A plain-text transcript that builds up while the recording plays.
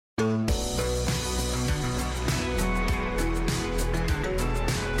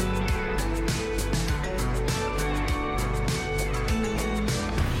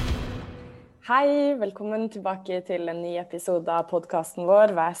Hei, velkommen tilbake til en ny episode av podcasten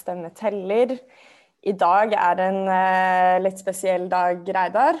vår, Hver stemme teller. I dag det en litt spesiell dag,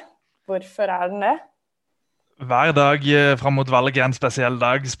 Reidar. Hvorfor den det? Hver dag frem mot valget en spesiell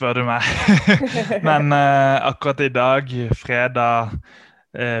dag, spør du meg. Men akkurat i dag, fredag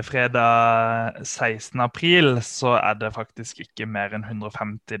 16. april, så det faktisk ikke mer enn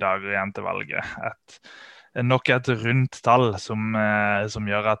 150 dager igjen til valget. Nok et rundt tall som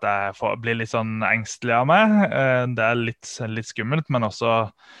gjør at jeg blir litt sånn engstelig av meg. Det litt skummelt, men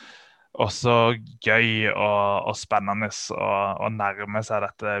også gøy og spennende å nærme seg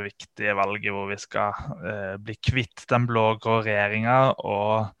dette viktige valget hvor vi skal bli kvitt den blå-grå regjeringen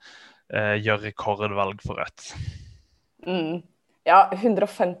og gjøre rekordvalg for Rødt. Ja,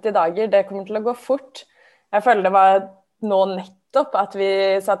 150 dager, det kommer til å gå fort. Jeg føler det var nå nettopp at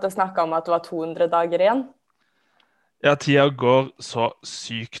vi satt og snakket om at det var 200 dager igjen. Ja, tida går så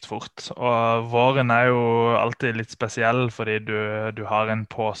sykt fort, og våren jo alltid litt spesiell, fordi du har en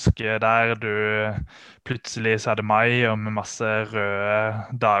påske der, plutselig så det mai og med masse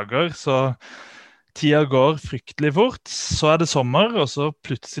røde dager, så tida går fryktelig fort. Så det sommer, og så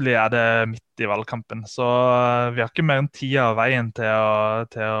plutselig det midt i valgkampen. Så vi har ikke mer enn tida av veien til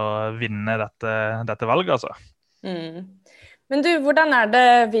å vinne dette valget, altså. Men du, hvordan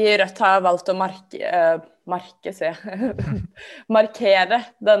det vi i Rødt har valgt å markere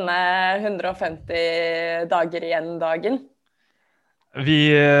denne 150 dager igjen dagen?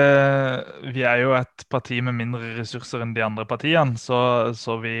 Vi jo et parti med mindre ressurser enn de andre partiene,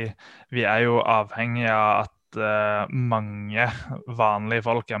 så vi jo avhengig av at mange vanlige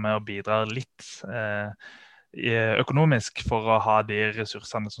folk med og bidrar litt økonomisk for å ha de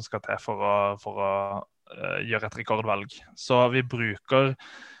ressursene som skal til for å gjøre et rekordvalg. Så vi bruker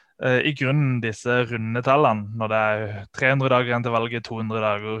i grunnen disse runde tallene, når det 300 dager igjen til valget, 200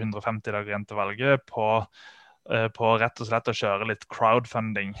 dager, 150 dager igjen til valget, på rett og slett å kjøre litt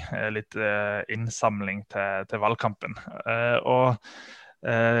crowdfunding, litt innsamling til valgkampen.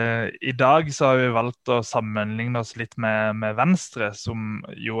 I dag så har vi valgt å sammenligne oss litt med Venstre, som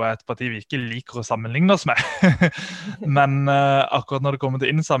jo et parti vi ikke liker å sammenligne oss med. Men akkurat når det kommer til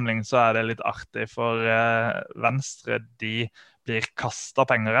innsamling så det litt artig, for Venstre de blir kastet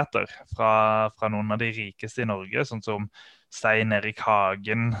penger etter fra noen av de rikeste i Norge, sånn som Stein Erik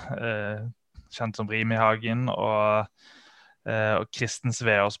Hagen, kjent som Rimi Hagen, og Kristen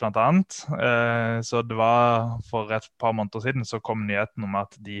Sveaas blant annet. Så det var for et par måneder siden så kom nyheten om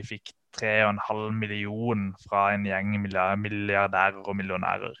at de fikk 3,5 millioner fra en gjeng milliardærer og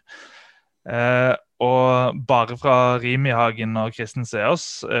millionærer. Og bare fra Rimi Hagen og Kristen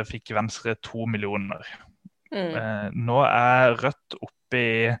Sveaas fikk Venstre 2 millioner. Nå Rødt oppe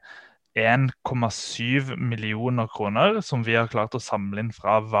i 1,7 millioner kroner som vi har klart å samle inn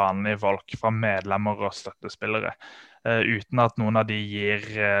fra vanlige folk, fra medlemmer og støttespillere, uten at noen av de gir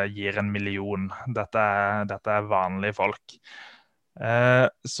 1 million. Dette vanlige folk.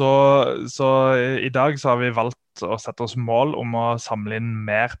 Så i dag så har vi valgt å sette oss mål om å samle inn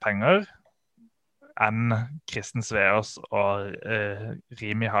mer penger enn Kristen Sveaas og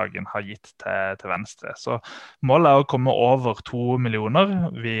Rimi Hagen har gitt til Venstre. Så målet å komme over 2 millioner.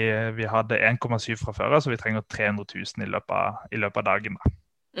 Vi hadde 1,7 fra før, så vi trenger 300 000 i løpet av dagen.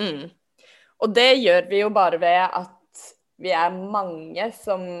 Og det gjør vi jo bare ved at vi mange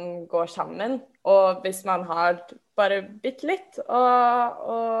som går sammen, og hvis man har bare bitte litt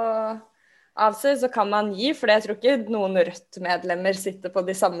og avse, så kan man gi, for jeg tror ikke noen Rødt-medlemmer sitter på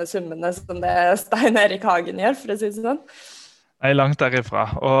de samme summene som det Stein Erik Hagen gjør, for å si det sånn. Langt derifra,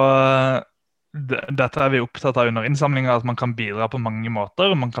 og dette vi opptatt av under innsamlingen, at man kan bidra på mange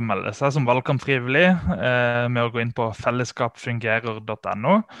måter. Man kan melde seg som valgkampfrivillig med å gå inn på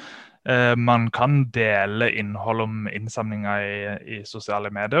fellesskapfungerer.no. Man kan dele innhold om innsamlinger i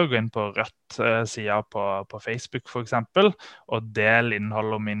sosiale medier, gå inn på Rødt-sida på Facebook for eksempel, og del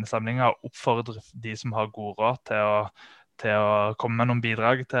innhold om innsamlinger, og oppfordre de som har god råd til å komme med noen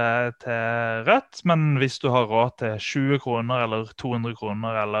bidrag til Rødt. Men hvis du har råd til 20 kroner eller 200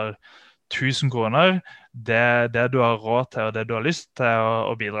 kroner eller 1000 kroner, det du har råd til og det du har lyst til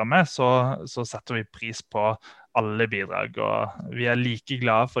å bidra med, så setter vi pris på alle bidrag, og vi like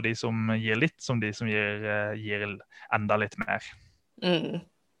glade for de som gir litt, som de som gir enda litt mer.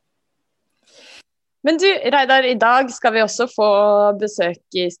 Men du, Reidar, i dag skal vi også få besøk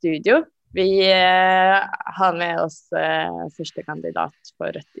i studio. Vi har med oss første kandidat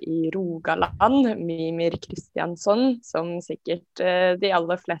for Rødt i Rogaland, Mímir Kristjánsson, som sikkert de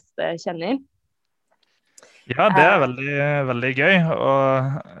aller fleste kjenner. Ja, det veldig, veldig gøy, og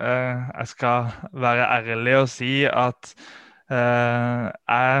jeg skal være ærlig og si at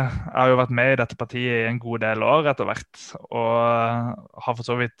Jeg har jo vært med i dette partiet i en god del år etter hvert, og har for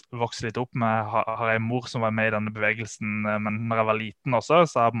så vidt vokst litt opp med, har en mor som var med i denne bevegelsen, men når jeg var liten også,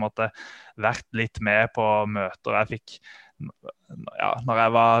 så har jeg på en måte vært litt med på møter. Når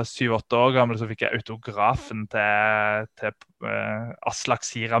jeg var 7-8 år gammel, så fikk jeg autografen til Aslak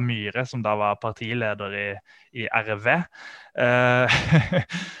Sira Myhre, som da var partileder i RV.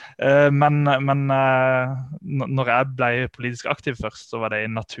 Men når jeg ble politisk aktiv først, så var det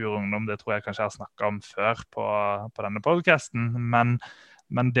i Natur og Ungdom. Det tror jeg kanskje jeg har snakket om før på denne podcasten.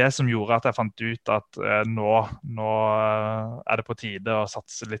 Men det som gjorde at jeg fant ut at nå er det på tide å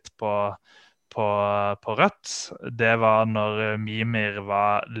satse litt på Rødt, det var når Mimir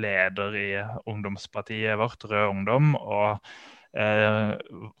var leder i ungdomspartiet vårt, Rød Ungdom, og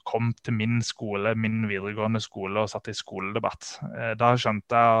kom til min videregående skole og satt i skoledebatt. Da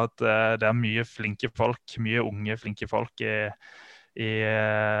skjønte jeg at det er mye unge, flinke folk i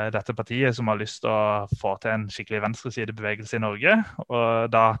dette partiet som har lyst til å få til en skikkelig venstresidebevegelse i Norge.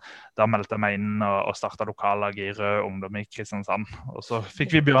 Og da meldte jeg meg inn og startet lokallag i Rød Ungdom i Kristiansand. Og så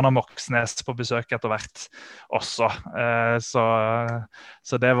fikk vi Bjørnar Moxnes på besøk etter hvert også.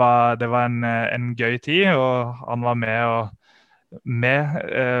 Så det var en gøy tid, og han var med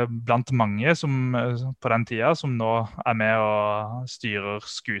blant mange på den tiden som nå er med og styrer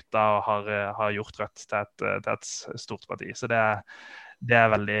skuta og har gjort Rødt til et stort parti. Så det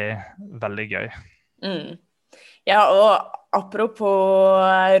er veldig, veldig gøy. Ja, og apropos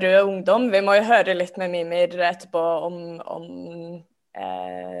Rød Ungdom, vi må jo høre litt med Mimir etterpå om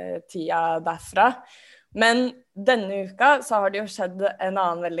tida derfra. Men denne uka så har det jo skjedd en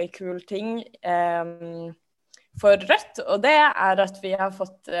annen veldig kul ting for Rødt, og det er at vi har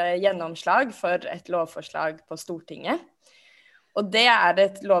fått gjennomslag for et lovforslag på Stortinget. Og det er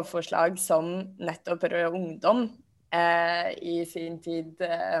et lovforslag som nettopp Rød Ungdom i sin tid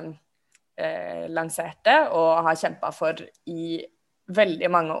lanserte og har kjempet for i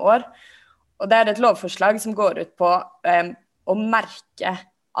veldig mange år. Og det er et lovforslag som går ut på å merke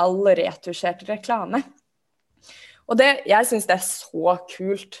all retusjert reklame. Og jeg synes det er så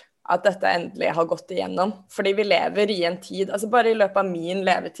kult at dette endelig har gått igjennom, fordi vi lever i en tid, altså bare i løpet av min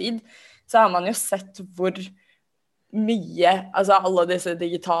levetid, så har man jo sett hvor mye, altså alle disse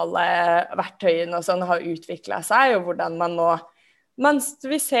digitale verktøyene og sånn har utviklet seg, og hvordan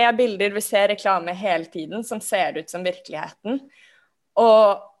vi ser bilder, vi ser reklame hele tiden som ser ut som virkeligheten,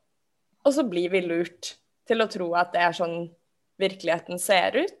 og så blir vi lurt til å tro at det er sånn virkeligheten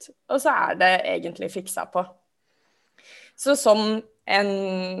ser ut, og så er det egentlig fikset på. Så som en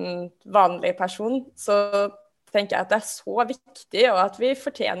vanlig person, så tenker jeg at det er så viktig, og at vi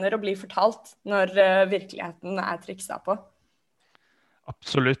fortjener å bli fortalt når virkeligheten er trikset på.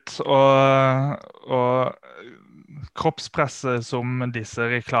 Absolutt, og kroppspresset som disse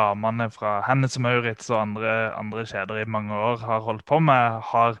reklamene fra Hennes & Mauritz og andre kjeder i mange år har holdt på med,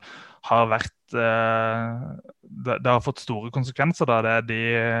 har vært det har fått store konsekvenser da, det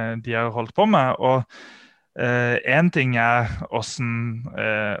de har holdt på med, og en ting er hvordan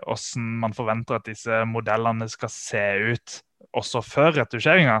man forventer at disse modellene skal se ut også før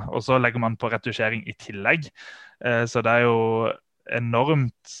retusjeringen, og så legger man på retusjering i tillegg. Så det er jo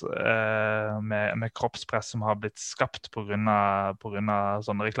enormt med kroppspress som har blitt skapt på grunn av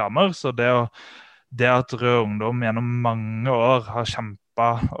sånne reklamer. Så det at Rød Ungdom gjennom mange år har kjempet,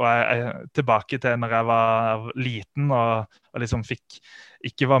 og jeg er tilbake til når jeg var liten og liksom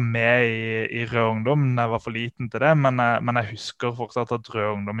ikke var med i Rød Ungdom når jeg var for liten til det, men jeg husker fortsatt at Rød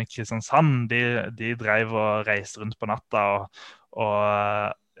Ungdom i Kristiansand, de drev og reiste rundt på natta og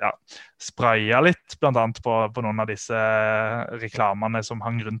spraya litt, blant annet på noen av disse reklamene som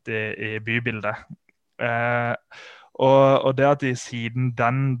hang rundt i bybildet. Og det at de siden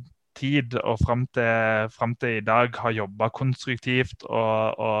den tid og frem til i dag har jobbet konstruktivt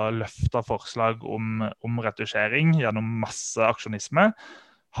og løftet forslag om retusjering gjennom masse aksjonisme,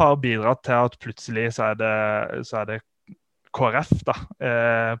 har bidratt til at plutselig så er det KrF da,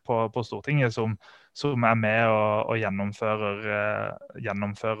 på Stortinget som er med og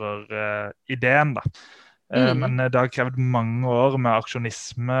gjennomfører ideen da. Men det har krevd mange år med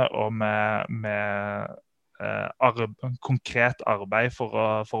aksjonisme og med konkret arbeid for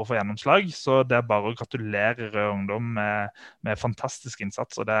å få gjennomslag, så det er bare å gratulere Rød Ungdom med fantastisk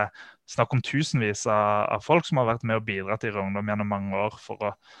innsats, og det er snakk om tusenvis av folk som har vært med og bidratt i Rød Ungdom gjennom mange år for å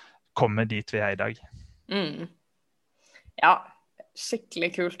komme dit vi er i dag. Ja,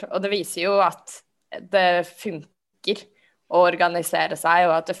 skikkelig kult, og det viser jo at det funker å organisere seg,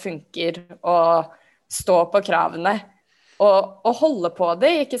 og at det funker å stå på kravene og holde på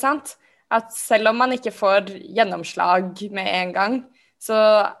det, ikke sant? At selv om man ikke får gjennomslag med en gang, så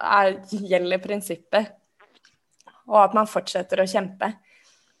gjelder prinsippet, og at man fortsetter å kjempe.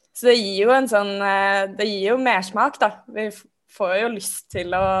 Så det gir jo det gir jo mersmak, da. Vi får jo lyst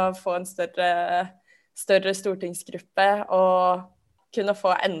til å få en større stortingsgruppe og kunne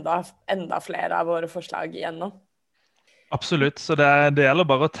få enda flere av våre forslag igjennom. Absolutt, så det gjelder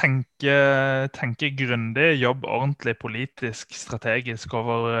bare å tenke grundig, jobbe ordentlig politisk, strategisk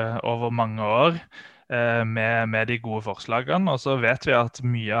over mange år med de gode forslagene. Og så vet vi at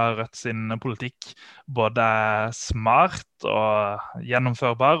mye av Rødt sin politikk både er smart og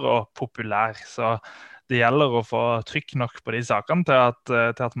gjennomførbar og populær. Så det gjelder å få trykk nok på de sakene til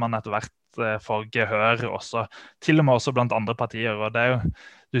at man etter hvert får gehør også, til og med også blant andre partier. Og det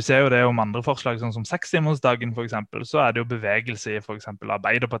du ser jo det om andre forslag, sånn som 6-timersdagen for eksempel, så det jo bevegelse i for eksempel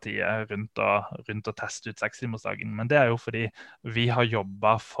Arbeiderpartiet rundt å teste ut 6-timersdagen. Men det jo fordi vi har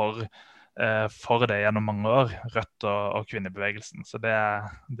jobbet for det gjennom mange år, Rødt og kvinnebevegelsen. Så det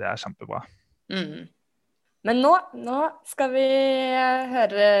kjempebra. Men nå skal vi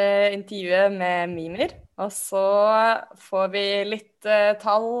høre intervjuet med Mimir, og så får vi litt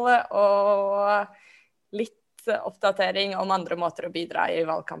tall og litt oppdatering om andre måter å bidra i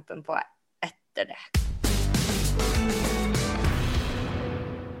valgkampen på etter det.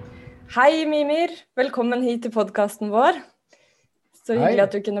 Hei Mimir, velkommen hit til podcasten vår. Så hyggelig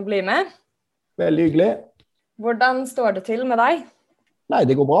at du kunne bli med. Veldig hyggelig. Hvordan står det til med deg? Nei,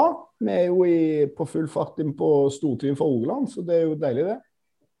 det går bra. Vi jo på full fart inn på Stortinget for Rogaland, så det jo deilig det.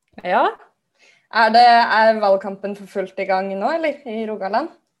 Ja. Er valgkampen for fullt i gang nå, eller i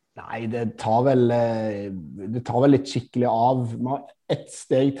Rogaland? Nei, det tar vel litt skikkelig av. Vi har ett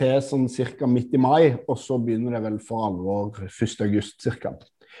steg til sånn cirka midt i mai, og så begynner det vel for alvor 1. august cirka.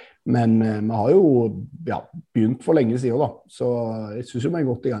 Men vi har jo begynt for lenge siden da, så jeg synes jo vi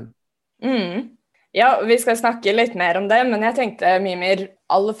godt i gang. Ja, vi skal snakke litt mer om det, men jeg tenkte, Mimir,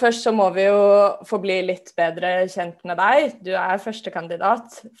 aller først så må vi jo få bli litt bedre kjent med deg. Du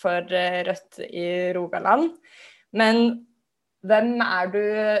førstekandidat for Rødt i Rogaland, men hvem du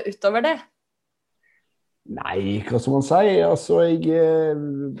utover det? Nei, hva skal man si? Altså,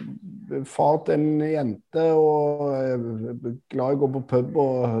 jeg far til en jente og glad i å gå på pub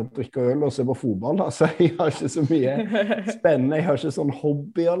og drikke øl og se på fotball. Altså, jeg har ikke så mye spennende. Jeg har ikke sånn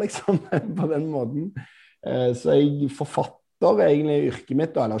hobbyer, liksom, på den måten. Så jeg forfatter egentlig yrket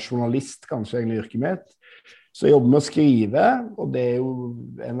mitt, eller journalist kanskje egentlig yrket mitt. Så jeg jobber med å skrive, og det jo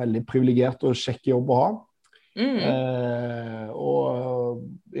en veldig privilegert og kjekk jobb å ha.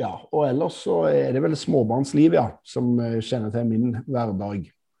 Og ellers så det vel småbarnsliv som kjenner til min hverdag.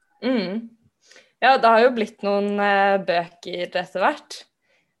 Ja, det har jo blitt noen bøker etter hvert.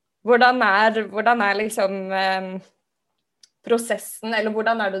 Hvordan liksom prosessen, eller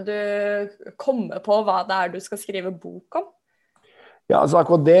hvordan det du kommer på hva det du skal skrive bok om? Ja, altså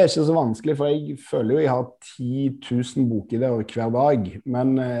akkurat det ikke så vanskelig, for jeg føler jo jeg har 10 000 bokideer hver dag, men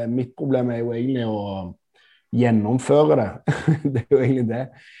mitt problem jo egentlig å gjennomføre det. Det jo egentlig det.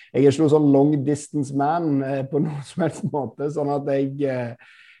 Jeg ikke noen sånn long distance man på noen som helst måte, sånn at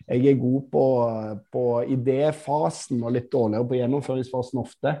jeg god på idéfasen og litt dårligere på gjennomføringsfasen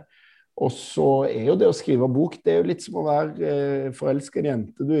ofte. Og så jo det å skrive bok, det jo litt som å være forelsket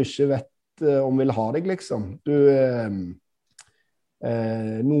jente du ikke vet om vil ha deg, liksom.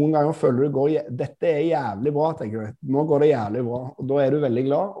 Noen ganger føler du dette jævlig bra, tenker du. Nå går det jævlig bra, og da du veldig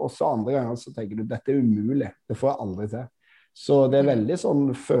glad. Og så andre ganger så tenker du, dette umulig. Det får jeg aldri til. Så det veldig sånn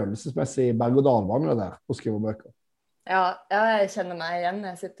følelsesmessig berg-og-dal-bane der, å skrive bøker. Ja, jeg kjenner meg igjen.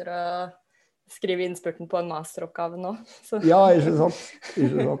 Jeg sitter og skriver innspurten på en masteroppgave nå. Så. Ja, ikke sant.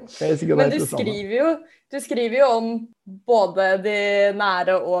 Men du skriver jo om både de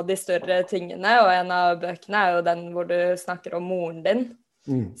nære og de større tingene, og en av bøkene jo den hvor du snakker om moren din,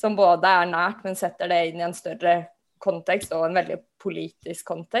 som både nært, men setter det inn i en større kontekst, og en veldig politisk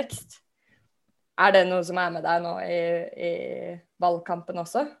kontekst. Det noe som med deg nå i valgkampen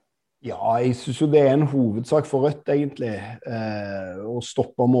også? Ja, jeg synes jo det en hovedsak for Rødt, egentlig, å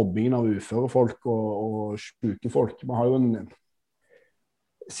stoppe mobbingen av uføre folk og syke folk. Man har jo en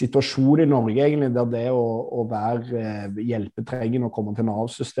situasjon i Norge, egentlig, der det å være hjelpetrengende og komme til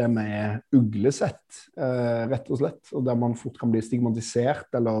Nav-systemet uglesett, rett og slett, og der man fort kan bli stigmatisert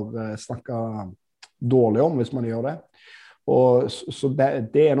eller snakke dårlig om hvis man gjør det. Og så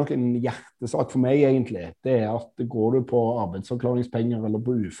det nok en hjertesak for meg egentlig. Det at går du på arbeidsavklaringspenger eller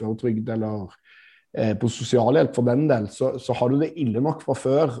på uføretrygd eller på sosialhjelp for den del, så har du det ille nok fra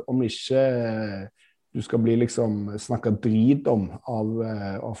før om ikke du skal bli liksom snakket drit om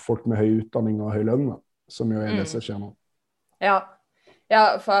av folk med høy utdanning og høy lønn, som jo det som skjer nå. Ja.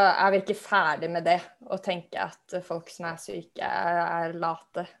 Ja, for vi ikke ferdig med det, å tenke at folk som syke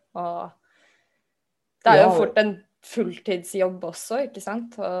late, og det jo fort en fulltidsjobb også, ikke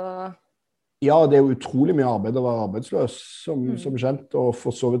sant? Ja, det jo utrolig mye arbeid å være arbeidsløs, som kjent, og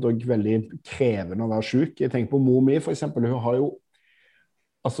for så vidt også veldig krevende å være syk. Jeg tenker på mor mi, for eksempel, hun har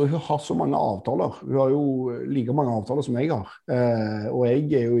så mange avtaler. Hun har jo like mange avtaler som jeg har. Og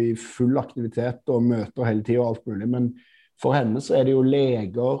jeg jo i full aktivitet og møter hele tiden og alt mulig, men for henne så det jo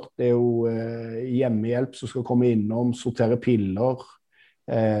leger, det jo hjemmehjelp som skal komme innom, sortere piller.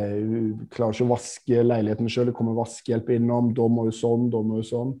 Hun klarer ikke å vaske leiligheten selv, det kommer vaskehjelp innom, da må hun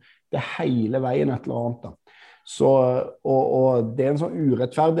sånn. Det hele veien et eller annet da. Så, og det en sånn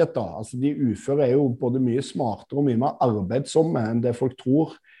urettferdighet da, altså de uføre jo både mye smartere og mye mer arbeidsomme enn det folk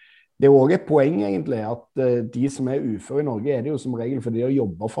tror. Det jo også et poeng egentlig at de som uføre i Norge det jo som regel fordi de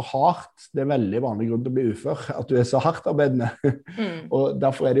jobber for hardt. Det veldig vanlig grunn til å bli ufør, at du så hardt arbeidende. Og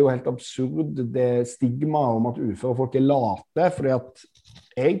derfor det jo helt absurd det stigma om at uføre folk late, fordi at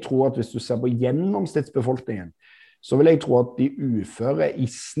jeg tror at hvis du ser på gjennomsnittsbefolkningen, så vil jeg tro at de uføre i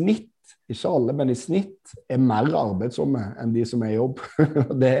snitt, ikke alle, men i snitt, mer arbeidsomme enn de som i jobb.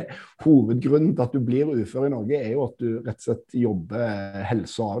 Det hovedgrunnen til at du blir ufør i Norge jo at du rett og slett jobber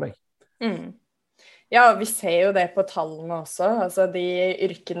helse av deg. Ja, vi ser jo det på tallene også, altså de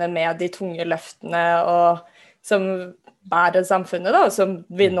yrkene med de tunge løftene og som bærer samfunnet da, som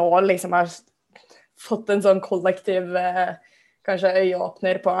vi nå liksom har fått en sånn kollektiv kanskje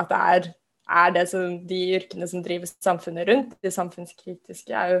øyeåpner på at det som de yrkene som driver samfunnet rundt, de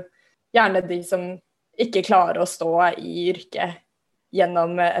samfunnskritiske jo gjerne de som ikke klarer å stå i yrket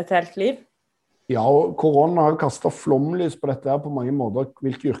gjennom et helt liv. Ja, og korona har kastet flomlys på dette på mange måter,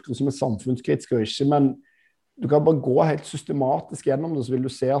 hvilke yrker som samfunnskritiske og ikke, men du kan bare gå helt systematisk gjennom det, så vil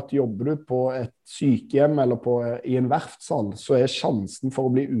du se at jobber du på et sykehjem eller i en verftshall, så sjansen for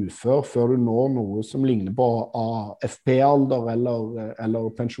å bli ufør før du når noe som ligner på AFP-alder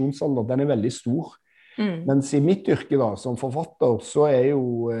eller pensjonsalder, den veldig stor. Mens i mitt yrke da, som forfatter, så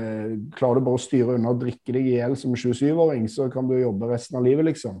jo klarer du bare å styre unna og drikke deg ihjel som 27-åring, så kan du jobbe resten av livet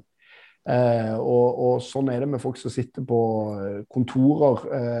liksom. Og sånn det med folk som sitter på kontorer,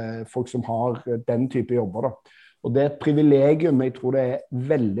 folk som har den type jobber da. Og det et privilegium, jeg tror det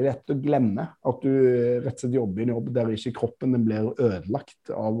veldig lett å glemme, at du rett og slett jobber i en jobb der ikke kroppen den blir ødelagt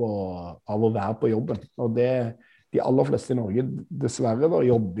av å være på jobben. Og de aller fleste i Norge, dessverre, da,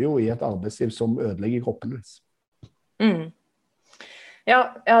 jobber jo i et arbeidsliv som ødelegger kroppen deres.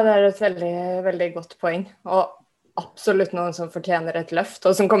 Ja, det et veldig, veldig godt poeng. Og absolutt noen som fortjener et løft,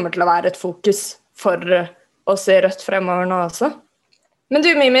 og som kommer til å være et fokus for oss i Rødt fremover nå også. Men du,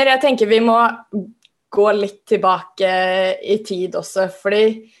 Mimir, jeg tenker vi må gå litt tilbake i tid også, fordi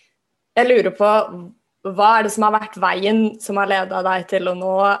jeg lurer på hva det som har vært veien som har ledet deg til å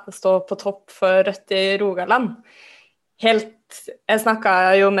nå stå på topp for Rødt i Rogaland? Jeg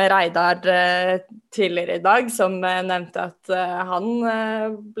snakket jo med Reidar tidligere i dag, som nevnte at han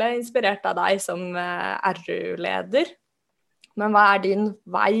ble inspirert av deg som RU-leder. Men hva din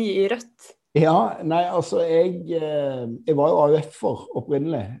vei i Rødt? Ja, nei, altså jeg var jo AUF-er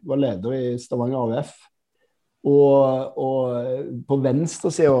opprinnelig, var leder i Stavanger AUF. Og på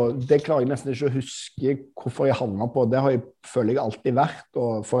venstre siden, det klarer jeg nesten ikke å huske hvorfor jeg havnet på. Det føler jeg alltid vært,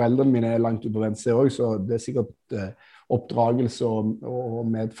 og foreldrene mine langt ut på venstre også, så det sikkert oppdragelse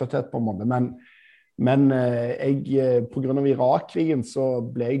og medfødthet på en måte. Men jeg, på grunn av Irak-krigen, så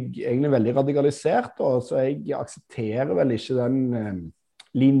ble jeg egentlig veldig radikalisert, og så jeg aksepterer vel ikke den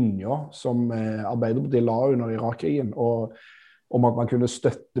linja som Arbeiderpartiet la under Irak-krigen, og om at man kunne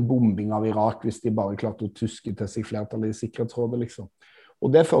støtte bombing av Irak hvis de bare klarte å tuske til seg flertallet i Sikkerhetsrådet, liksom. Og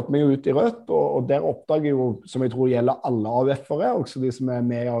det førte meg jo ut i Rødt, og der oppdager jeg jo, som jeg tror gjelder alle AUF-ere, også de som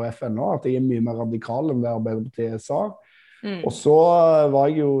med i AUF ennå, at jeg mye mer radikal enn det Arbeiderpartiet sa. Og så var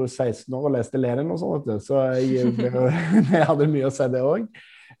jeg jo 16 år og leste Lenin og sånt, så jeg hadde mye å si det også.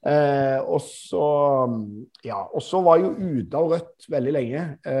 Og så var jeg jo ute av Rødt veldig lenge,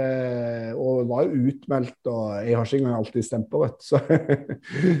 og var jo utmeldt, og jeg har ikke engang alltid stemt på Rødt,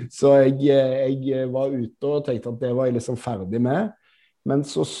 så jeg var ute og tenkte at det var jeg liksom ferdig med. Men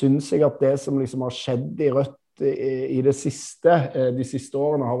så synes jeg at det som liksom har skjedd i Rødt i de siste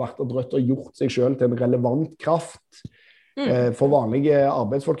årene har vært at Rødt har gjort seg selv til en relevant kraft for vanlige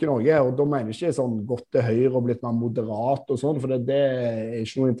arbeidsfolk i Norge, og da mener jeg ikke sånn gått til høyre og blitt mer moderat og sånn, for det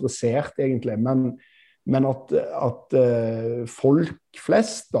ikke noe interessert egentlig, men at folk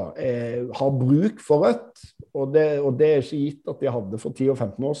flest da har bruk for Rødt, og det ikke gitt at de hadde for 10 og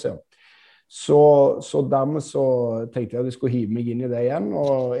 15 år siden. Så dermed så tenkte jeg at jeg skulle hive meg inn i det igjen,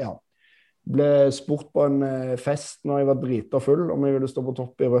 og ja, ble spurt på en fest når jeg var drita full, om jeg ville stå på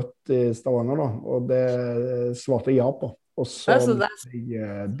topp i Rødt i Stavanger da, og det svarte jeg ja på. Og så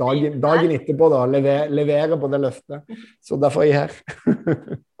dagen etterpå da, levere på det løftet. Så derfor er jeg her.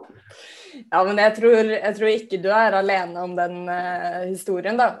 Ja, men jeg tror ikke du er alene om den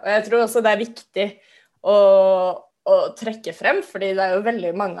historien da. Og jeg tror også det er viktig å trekke frem, fordi det er jo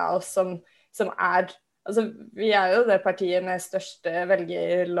veldig mange av oss som er, altså vi er jo det partiet med største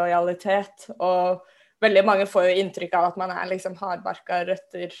velgerlojalitet, og veldig mange får jo inntrykk av at man er liksom hardbarka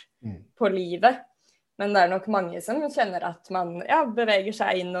røtter på livet. Men det er nok mange som kjenner at man beveger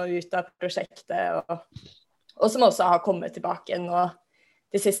seg inn og ut av prosjektet, og som også har kommet tilbake nå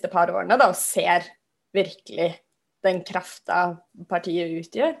de siste par årene da, og ser virkelig den krafta partiet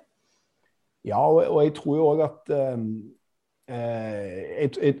utgjør. Ja, og jeg tror jo også at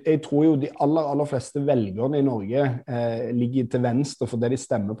jeg tror jo de aller fleste velgerne i Norge ligger til venstre for det de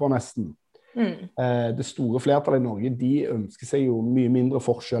stemmer på nesten. Det store flertallet i Norge, de ønsker seg jo mye mindre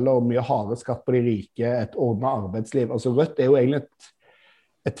forskjeller og mye hardere skatt på de rike, et ordnet arbeidsliv. Altså Rødt er jo egentlig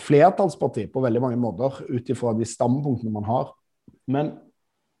et flertallsparti på veldig mange måter, utifra de standpunktene man har. Men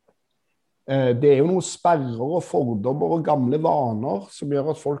det er jo noen sperrer og fordommer og gamle vaner som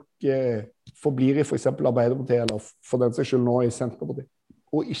gjør at folk forblir i for eksempel Arbeiderpartiet, eller for den saks skyld nå i Senterpartiet,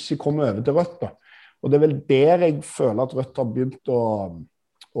 og ikke kommer over til Rødt da. Og det er vel der jeg føler at Rødt har begynt å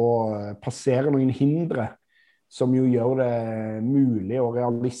passere noen hindre som jo gjør det mulig og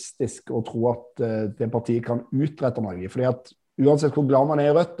realistisk å tro at det partiet kan utrette noe. Fordi at uansett hvor glad man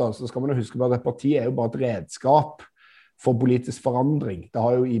er i Rødt da, så skal man jo huske på at et parti er jo bare et redskap for politisk forandring. Det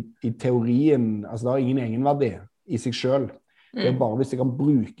har jo i teorien, altså det har ingen egenverdi i seg selv. Det er bare hvis det kan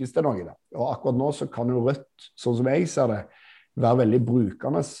brukes til noe da. Og akkurat nå så kan jo Rødt, sånn som jeg ser det, være veldig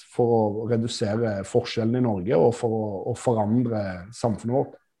brukende for å redusere forskjellene i Norge og for å forandre samfunnet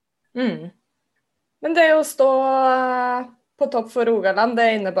vårt. Men det å stå på topp for Rogaland,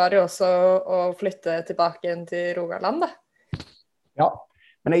 det innebar jo også å flytte tilbake igjen til Rogaland da. Ja,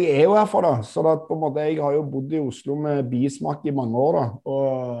 men jeg er jo herfra da, så at på en måte jeg har jo bodd i Oslo med bismak i mange år da,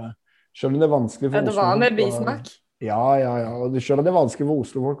 og skjønner det er vanskelig for Oslo. Det var med bismak? Ja, og du skjønner det er vanskelig for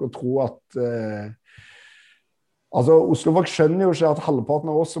Oslo-folk å tro at altså, Oslo-folk skjønner jo ikke at halvparten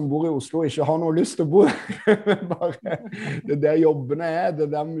av oss som bor i Oslo ikke har noe lyst til å bo. Bare, det er der jobbene det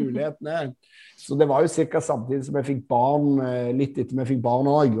er der mulighetene Så det var jo cirka samtidig som jeg fikk barn, litt etter vi fikk barn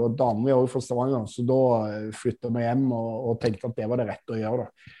også, og damer er også fra Stavanger, så da flyttet vi hjem og tenkte at det var det rette å gjøre da.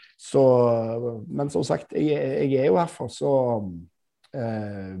 Så, men som sagt, jeg er jo herfra, så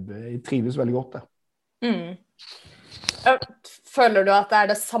jeg trives veldig godt der. Føler du at det er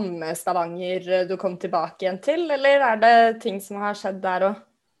det samme Stavanger du kom tilbake igjen til, eller er det ting som har skjedd der også?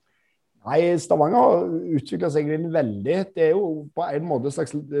 Nei, Stavanger har utviklet seg veldig. Det er jo på en måte et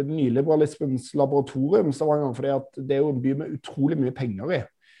slags nyliberalismens laboratorium, Stavanger, fordi at det er jo en by med utrolig mye penger i,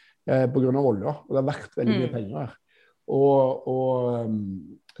 på grunn av olje, og det har vært veldig mye penger her. Og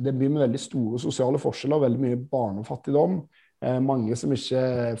det er en by med veldig store sosiale forskjeller, veldig mye barnefattigdom, mange som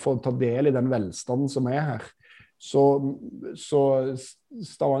ikke får ta del i den velstanden som er her. Så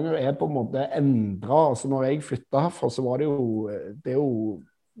Stavanger er på en måte endret. Altså når jeg flyttet herfra, så var det er jo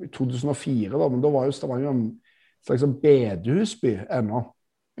i 2004 da, men da var jo Stavanger en slags bedehusby ennå.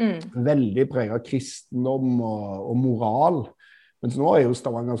 Veldig preget av kristendom og moral. Mens nå er jo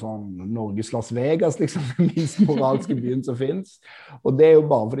Stavanger sånn Norges Las Vegas, liksom, den minst moralske byen som finnes. Og det er jo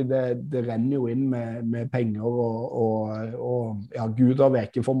bare fordi det renner jo inn med penger og ja, Gud har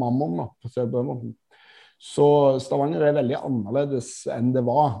veket for mammon da, på stedet. Så Stavanger er veldig annerledes enn det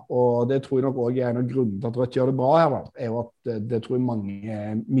var, og det tror jeg nok også er en av grunnen til at Rødt gjør det bra her, da, er jo at det tror jeg mange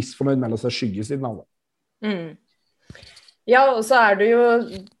er misfornøyd med å se skyggesiden av det. Ja, og så er du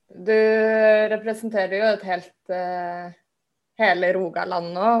representerer jo et hele Rogaland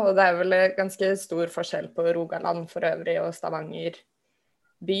nå, og det er vel ganske stor forskjell på Rogaland for øvrig og Stavanger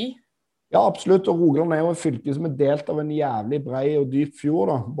by. Ja, absolutt, og Rogaland er jo en fylke som er delt av en jævlig brei og dyp fjord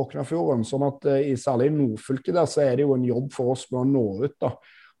da, Boknafjorden, sånn at særlig i Nordfylket der så er det jo en jobb for oss med å nå ut da.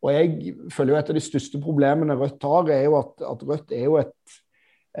 Og jeg føler jo et av de største problemene Rødt har er jo at Rødt er jo hva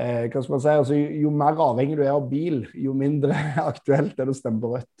skal man si, altså, jo mer avhengig du er av bil, jo mindre aktuelt er det å stemme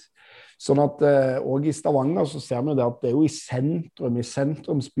på Rødt. Sånn at også i Stavanger så ser vi det at det er jo i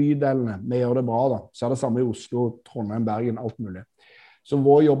sentrumsbydelene vi gjør det bra da. Så er det samme i Oslo, Trondheim, Bergen, alt mulig. Så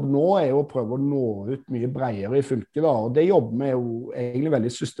vår jobb nå er jo å prøve å nå ut mye bredere i fylket da, og det jobber vi jo egentlig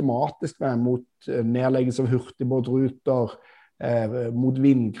veldig systematisk med mot nedleggelse av hurtigbåtruter, mot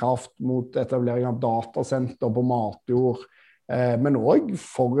vindkraft, mot etablering av datasenter på matjord, men også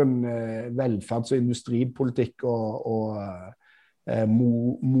for en velferds- og industripolitikk og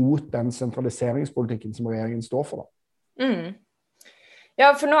mot den sentraliseringspolitikken som regjeringen står for da.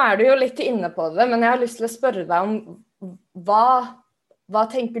 Ja, for nå du jo litt inne på det, men jeg har lyst til å spørre deg om hva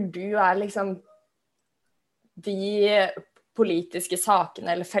tenker du liksom de politiske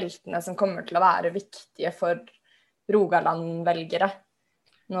sakene eller feltene som kommer til å være viktige for Rogaland-velgere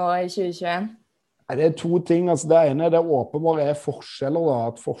nå i 2021? Det to ting. Altså det ene det åpenbare forskjeller da,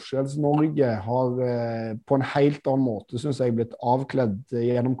 at Forskjells-Norge har på en helt annen måte, synes jeg, blitt avkledd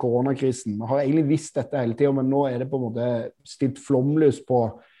gjennom koronakrisen. Vi har egentlig visst dette hele tiden, men nå det på en måte stilt flomlys på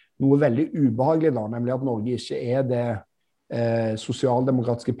noe veldig ubehagelig da, nemlig at Norge ikke det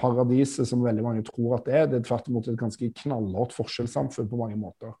sosialdemokratiske paradiset som veldig mange tror at det tvert imot et ganske knallhardt forskjellssamfunn på mange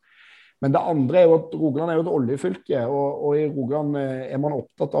måter. Men det andre jo at Rogaland jo et oljefylke, og i Rogaland man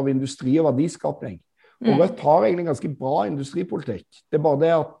opptatt av industri og verdiskapning. Og Rødt har egentlig ganske bra industripolitikk. Det bare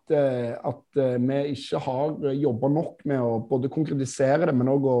det at vi ikke har jobbet nok med å både konkretisere det, men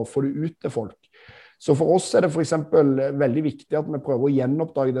også å få det ut til folk. Så for oss det for eksempel veldig viktig at vi prøver å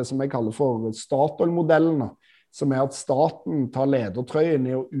gjenoppdage det som jeg kaller for Statoil-modellen, som at staten tar ledertrøyen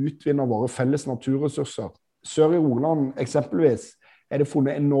i å utvinne våre felles naturressurser. Sør i Rogaland eksempelvis det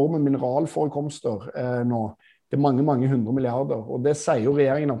funnet enorme mineralforekomster nå. Det mange, mange 100 milliarder. Og det sier jo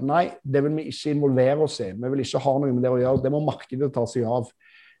regjeringen at nei, det vil vi ikke involvere oss i. Vi vil ikke ha noe med det å gjøre. Det må markedet ta seg av.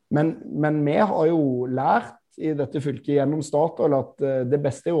 Men vi har jo lært i dette fylket gjennom Statoil at det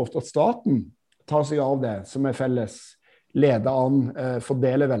beste jo ofte at staten tar seg av det som felles, leder an,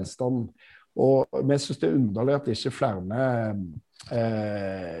 fordeler velstanden. Og vi synes det underlig at ikke flere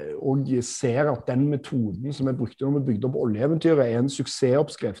og ser at den metoden som brukte når vi bygde opp oljeeventyret en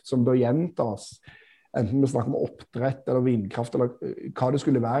suksessoppskrift som da gjentas, enten vi snakker om oppdrett eller vindkraft eller hva det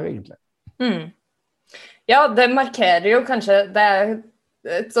skulle være egentlig. Ja, det markerer jo kanskje, det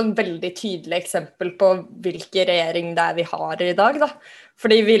et sånn veldig tydelig eksempel på hvilken regjering det vi har i dag da.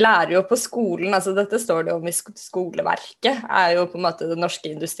 Fordi vi lærer jo på skolen, altså dette står det om i skoleverket, jo på en måte det norske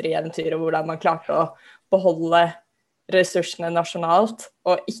industrieventyret, hvordan man klarte å beholde ressursene nasjonalt,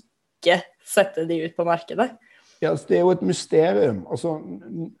 og ikke sette de ut på markedet. Ja, det jo et mysterium. Altså,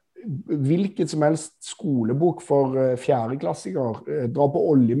 hvilket som helst skolebok for fjerdeklassikere, dra på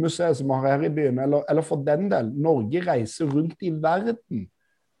oljemuseet som vi har her i byen, eller for den del, Norge reiser rundt i verden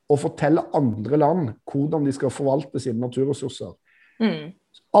og forteller andre land hvordan de skal forvalte sine naturressurser.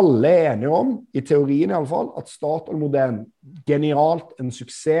 Alle enige om, i teorien i alle fall, at Statoil-modellen, genialt, en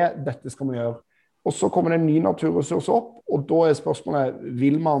suksess, dette skal vi gjøre. Og så kommer det en ny naturressurs opp, og da spørsmålet,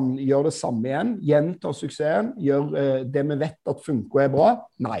 vil man gjøre det samme igjen? Gjenta suksessen? Gjøre det vi vet at funker bra?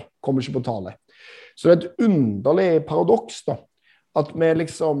 Nei, kommer ikke på tale. Så det et underlig paradoks da, at vi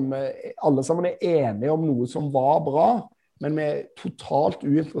liksom, alle sammen enige om noe som var bra, men vi totalt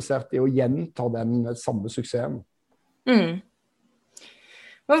uinteressert i å gjenta den samme suksessen.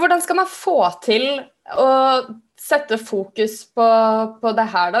 Men hvordan skal man få til å sette fokus på det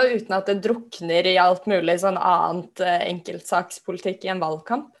her da, uten at det drukner i alt mulig sånn annet enkeltsakspolitikk i en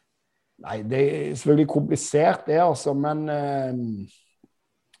valgkamp? Nei, det selvfølgelig komplisert det altså, men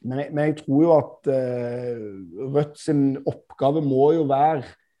jeg tror jo at Rødt sin oppgave må jo være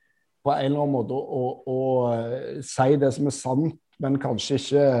på en eller annen måte å si det som sant, men kanskje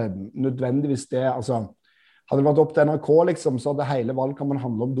ikke nødvendigvis det, altså hadde det vært opp til NRK, liksom, så hadde hele valgkampen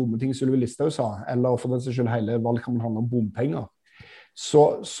handle om dumme ting Sylvi Listhaug sa, eller for den skyld hele valgkampen handle om bompenger.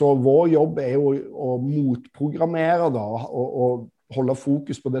 Så vår jobb jo å motprogrammere da, og holde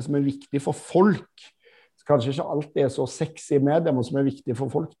fokus på det som viktig for folk. Kanskje ikke alltid så sexy i media, men som viktig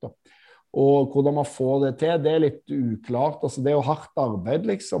for folk da. Og hvordan man får det til, det litt uklart. Altså, det jo hardt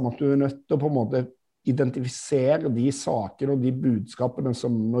arbeid, liksom, at du nødt til å på en måte identifisere de sakene og de budskapene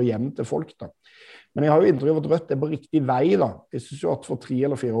som når hjem til folk da. Men jeg har jo inntrykk av at Rødt på riktig vei da. Jeg synes jo at for 3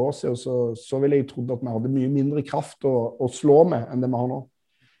 eller 4 år siden så ville jeg trodd at vi hadde mye mindre kraft å slå med enn det vi har nå.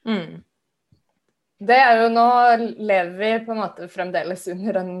 Det jo nå lever vi på en måte fremdeles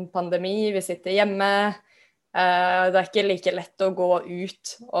under en pandemi, vi sitter hjemme, det ikke like lett å gå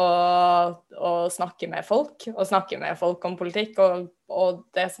ut og snakke med folk om politikk og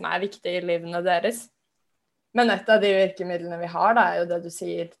det som viktig i livene deres. Men et av de virkemidlene vi har da jo det du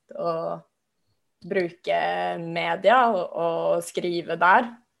sier, å bruke media og skrive der.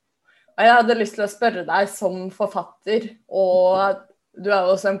 Og jeg hadde lyst til å spørre deg som forfatter, og du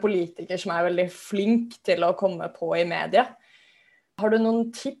også en politiker som veldig flink til å komme på i media. Har du noen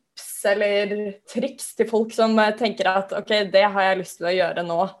tips eller triks til folk som tenker at ok, det har jeg lyst til å gjøre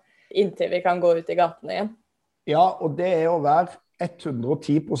nå, inntil vi kan gå ut i gatene igjen? Ja, og det å være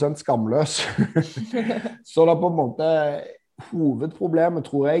 110% skamløs. Så det på en måte hovedproblemet,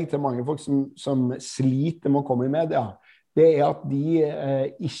 tror jeg, til mange folk som sliter med å komme i media, det at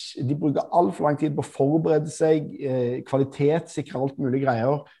de bruker alt for lang tid på å forberede seg, kvalitetssikre alt mulig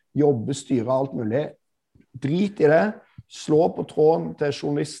greier, jobbe, styre alt mulig. Drit i det. Slå på tråden til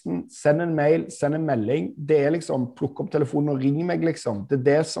journalisten, send en mail, send en melding. Det liksom, plukk opp telefonen og ring meg, liksom. Det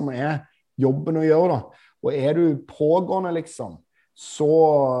det som jobben å gjøre, da. Og du pågående, liksom, så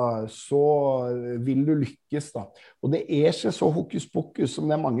vil du lykkes, da. Og det ikke så hokus pokus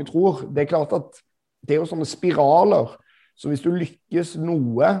som det mange tror. Det klart at det jo sånne spiraler. Så hvis du lykkes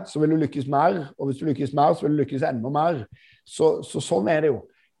noe, så vil du lykkes mer. Og hvis du lykkes mer, så vil du lykkes enda mer. Så sånn det jo.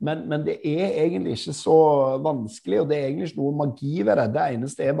 Men det egentlig ikke så vanskelig, og det egentlig ikke noe magi ved det. Det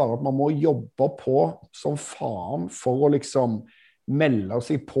eneste bare at man må jobbe på som faen for å liksom melde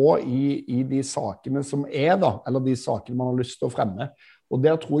seg på i de sakene som da, eller de sakene man har lyst til å fremme. Og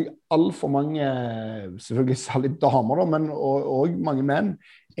der tror jeg alt for mange, selvfølgelig særlig damer da, men og mange menn,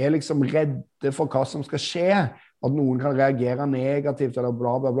 liksom redde for hva som skal skje, at noen kan reagere negativt eller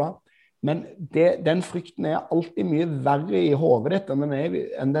bla bla bla. Men den frykten alltid mye verre i hodet ditt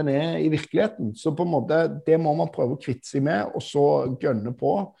enn den i virkeligheten. Så på en måte, det må man prøve å kvitte seg med, og så gønne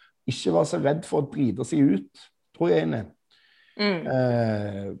på. Ikke være så redd for å drite seg ut, tror jeg egentlig.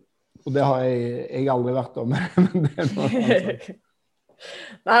 Og det har jeg aldri vært om. Men det noe annet.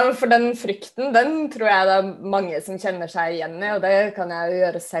 Nei, men for den frykten, den tror jeg det mange som kjenner seg igjen i, og det kan jeg jo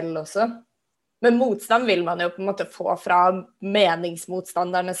gjøre selv også. Men motstand vil man jo på en måte få fra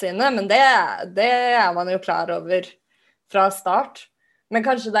meningsmotstanderne sine, men det man jo klar over fra start. Men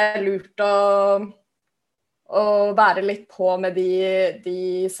kanskje det lurt å være litt på med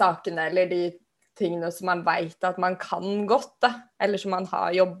de sakene, eller de tingene som man vet at man kan godt, da, eller som man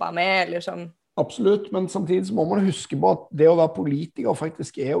har jobbet med, eller som... Absolutt, men samtidig så må man huske på at det å være politiker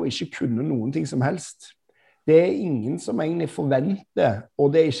faktisk å ikke kunne noen ting som helst. Det ingen som egentlig forventer,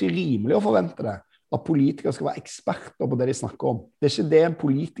 og det ikke rimelig å forvente det, at politikere skal være eksperter på det de snakker om. Det ikke det en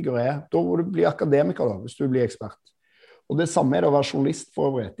politiker Da må du bli akademiker da, hvis du blir ekspert. Og det samme det å være journalist for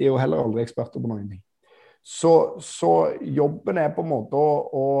øvrig. De jo heller aldri eksperter på noen ting. Så jobben på en måte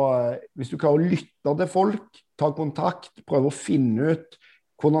hvis du klarer å lytte til folk, ta kontakt, prøve å finne ut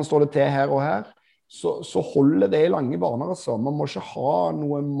hvordan står det til her og her, så holder det i lange baner, altså. Man må ikke ha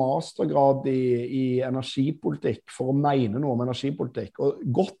noen mastergrad i energipolitikk for å mene noe om energipolitikk. Og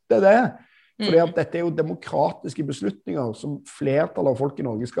godt det. Fordi at dette jo demokratiske beslutninger som flertallet av folk i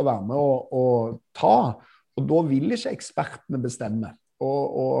Norge skal være med å ta. Og da vil ikke ekspertene bestemme.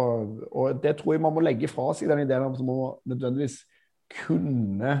 Og det tror jeg man må legge fra seg den ideen om at man må nødvendigvis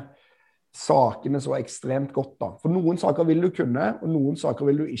kunne sakene så ekstremt godt da. For noen saker vil du kunne, og noen saker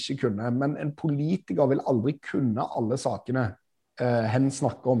vil du ikke kunne. Men en politiker vil aldri kunne alle sakene hen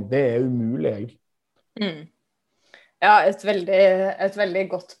snakker om. Det umulig. Ja, et veldig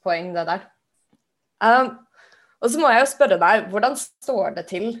godt poeng det der. Og så må jeg jo spørre deg, hvordan står det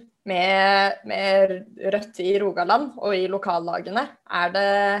til med Rødt i Rogaland og i lokallagene?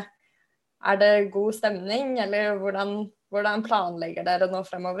 Det god stemning, eller hvordan planlegger dere nå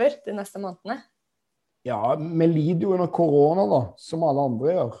fremover de neste månedene? Ja, vi lider jo under korona da, som alle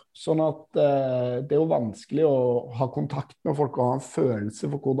andre gjør. Sånn at det jo vanskelig å ha kontakt med folk og ha en følelse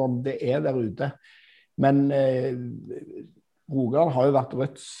for hvordan det der ute. Men Rogaland har jo vært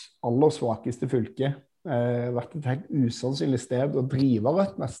Rødts aller svakeste fylke. Vært et helt usannsynlig sted å drive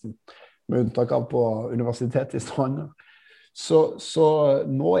Rødt nesten, med unntak av på Universitetet i Stavanger. Så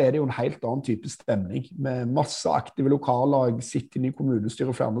nå det jo en helt annen type stemning, med masse aktive lokallag, sitter i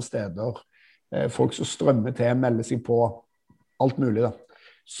kommunestyret flere steder, folk som strømmer til, melder seg på, alt mulig da.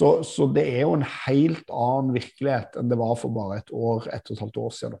 Så det jo en helt annen virkelighet enn det var for bare 1,5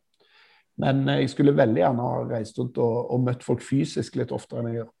 år siden. Men jeg skulle veldig gjerne ha reist ut og møtt folk fysisk litt oftere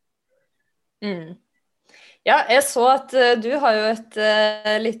enn jeg gjør. Ja, jeg så at du har jo et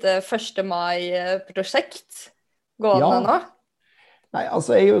lite 1. mai-prosjekt gående nå. Nei,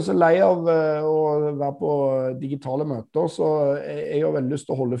 altså jeg jo så lei av å være på digitale møter, så jeg har veldig lyst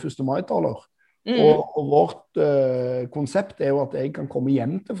til å holde 1. mai-taler. Og vårt konsept jo at jeg kan komme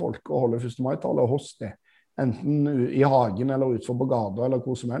hjem til folk og holde 1. mai-taler hos dem. Enten i hagen eller utenfor på gata eller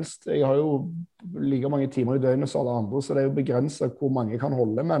hvor som helst. Jeg har jo like mange timer i døgnet som alle andre, så det jo begrenset hvor mange kan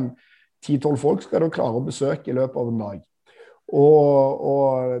holde, men 10-12 folk skal du klare å besøke i løpet av en dag.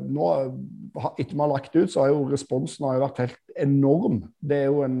 Og nå, etter vi har lagt ut, så har jo responsen vært helt enorm. Det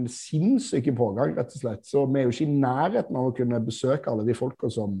jo en sinnssyk pågang, rett og slett. Så vi jo ikke i nærheten av å kunne besøke alle de folka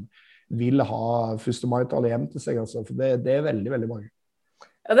som vil ha 1. mai-tallet hjem til seg, altså. For det veldig, veldig mange.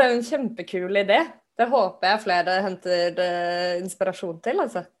 Ja, det jo en kjempekul idé. Det håper jeg flere henter inspirasjon til,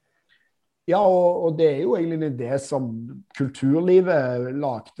 altså. Ja, og det jo egentlig en idé som kulturlivet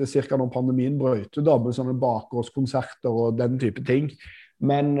lagde cirka når pandemien brøt ut, da, med sånne bakgårdskonserter og den type ting.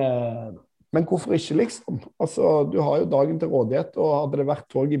 Men hvorfor ikke, liksom? Altså, du har jo dagen til rådighet, og hadde det vært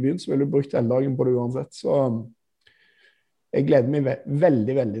tog i byen, så ville du brukt hele dagen på det uansett. Så jeg gleder meg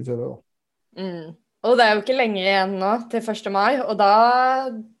veldig, veldig til det da. Og det jo ikke lenge igjen nå til 1. mai, og da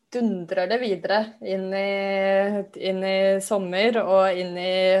dundrer det videre inn i sommer og inn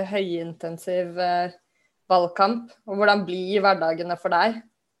i høyintensiv valgkamp. Og hvordan blir hverdagene for deg?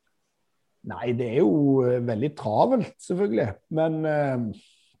 Nei, det jo veldig travelt, selvfølgelig. Men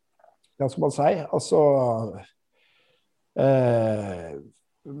hva skal man si? Altså,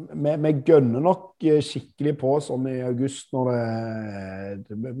 vi gønner nok skikkelig på sånn i august når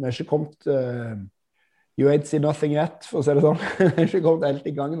vi ikke kommet you ain't seen nothing yet, for å si det sånn. Vi ikke kommet helt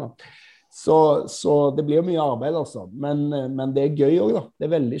i gang nå. Så det blir jo mye arbeid, altså. Men det gøy også, da.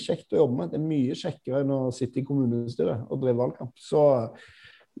 Det veldig kjekt å jobbe med. Det mye kjekkere enn å sitte i kommunestyret og drive valgkamp. Så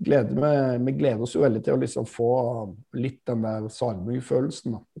vi gleder oss jo veldig til å liksom få litt den der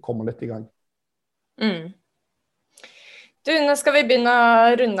salmøyfølelsen og komme litt i gang. Du, nå skal vi begynne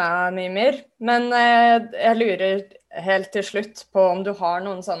å runde av, Mimir, men jeg lurer helt til slutt på om du har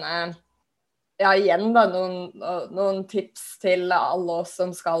noen sånne, ja igjen da, noen tips til alle oss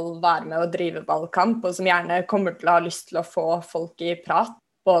som skal være med å drive valgkamp, og som gjerne kommer til å ha lyst til å få folk i prat,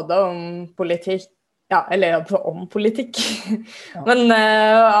 både om politikk, ja, eller om politikk. Ja. Men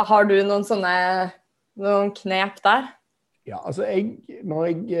har du noen knep der? Ja, altså når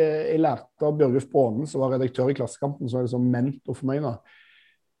jeg lærte av Bjørgulf Brånen, som var redaktør i Klassekampen, så det som mentor for meg da.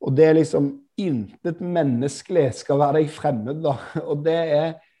 Og det liksom, intet menneskelig skal være deg fremmed da. Og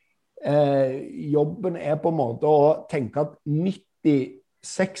det jobben på en måte å tenke at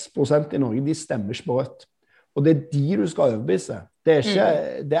 96% i Norge, de stemmer ikke på Rødt. Og det de du skal overbevise. Det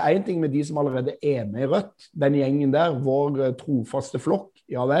en ting med de som allerede med i Rødt, den gjengen der, vår trofaste flokk,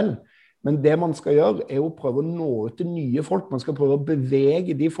 ja vel. Men det man skal gjøre å prøve å nå ut til nye folk. Man skal prøve å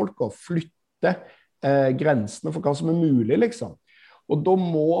bevege de folka, flytte grensene for hva som mulig, liksom. Og da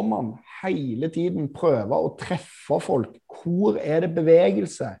må man hele tiden prøve å treffe folk. Hvor det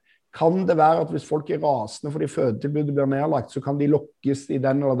bevegelse? Kan det være at hvis folk rasende fordi fødetilbudet blir nedlagt, så kan de lokkes i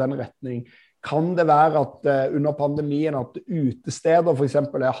den eller den retning? Kan det være at under pandemien at utesteder for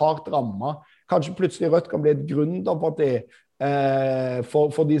eksempel hardt rammet? Kanskje plutselig Rødt kan bli et gründerparti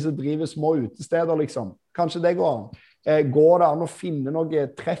for de som driver små utesteder, liksom. Kanskje det går an. Går det an å finne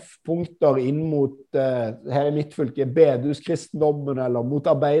noen treffpunkter inn mot, her i mitt fylke, bedehuskristendommen, eller mot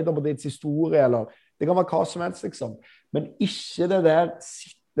Arbeiderpartiets historie, eller det kan være hva som helst, liksom. Men ikke det der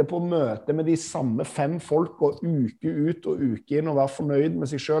sitte på møte med de samme 5 folk og uke ut og uke inn og være fornøyd med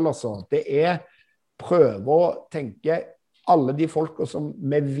seg selv, altså. Det prøve å tenke alle de folka som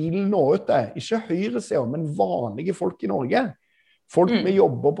vi vil nå ut til, ikke høyresiden, men vanlige folk i Norge. Folk med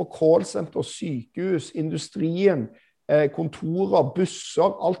jobber på callcenter, sykehus, industrien, kontorer,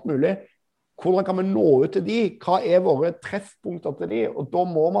 busser, alt mulig. Hvordan kan vi nå ut til de? Hva våre treffpunkter til de? Og da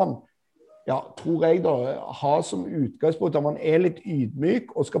må man, ja, tror jeg da, ha som utgangspunkt at man litt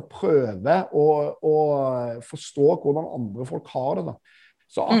ydmyk og skal prøve å forstå hvordan andre folk har det da.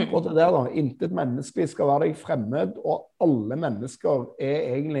 Så akkurat det der da, intet menneskelig skal være deg fremmed, og alle mennesker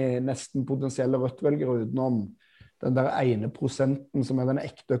egentlig nesten potensielle Rødt-velgere utenom den der 1% som den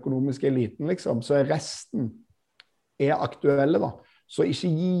ekte økonomiske eliten, liksom. Så resten aktuelle da. Så ikke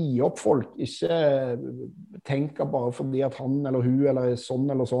gi opp folk, ikke tenke bare fordi at han eller hun eller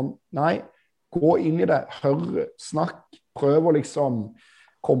sånn. Nei, gå inn i det, hør, snakk, prøv å liksom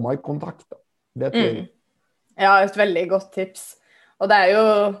komme i kontakt da. Det tror jeg. Ja, et veldig godt tips. Og det jo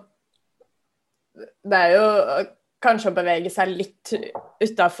kanskje å bevege seg litt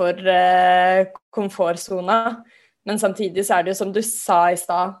utenfor komfortzona, men samtidig så det jo som du sa i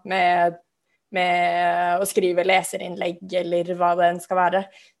sted, med å skrive leserinnlegg eller hva det skal være.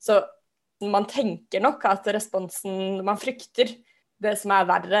 Så man tenker nok at responsen, man frykter det som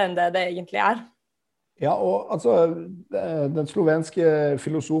verre enn det egentlig Ja, og altså, den slovenske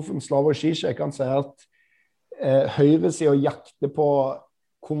filosofen Slavoj Žižek, han sier at høyresiden jakter på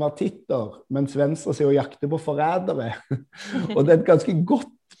konvertitter, mens venstresiden jakter på forrædere. Og det et ganske godt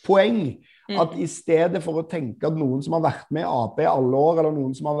poeng, at i stedet for å tenke at noen som har vært med i AP i alle år, eller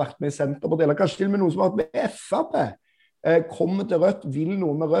noen som har vært med i Senterpartiet, eller kanskje til og med noen som har vært med i FrP, kommer til Rødt, vil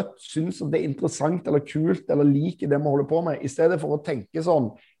noe med Rødt, synes at det interessant eller kult, eller liker det vi holder på med, i stedet for å tenke sånn,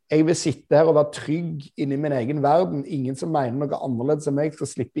 jeg vil sitte her og være trygg inni min egen verden, ingen som mener noe annerledes enn meg skal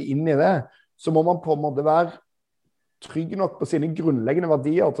slippe inn i det, så må man på en måte være trygg nok på sine grunnleggende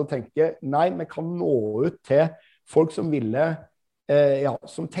verdier til å tenke, nei, vi kan nå ut til folk som ville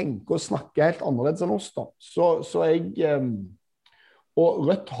som tenker og snakker helt annerledes enn oss da. Så og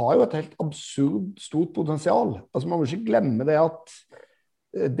Rødt har jo et helt absurd stort potensial. Altså man må ikke glemme det at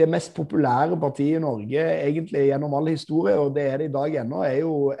det mest populære partiet i Norge egentlig gjennom all historie, og det det i dag ennå,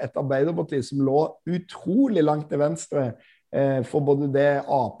 jo et Arbeiderparti som lå utrolig langt til venstre for både det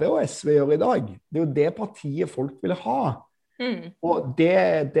Ap og SV gjør i dag. Det jo det partiet folk vil ha. Og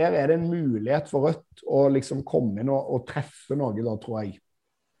der det en mulighet for Rødt å liksom komme inn og treffe noe da, tror jeg.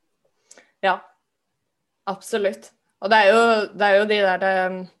 Ja, absolutt. Og det jo de der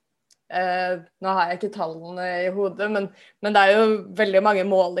nå har jeg ikke tallene i hodet, men det jo veldig mange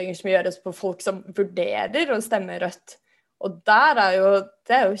målinger som gjøres på folk som vurderer å stemme Rødt. Og det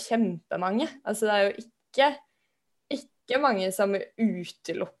jo kjempemange. Altså det jo ikke mange som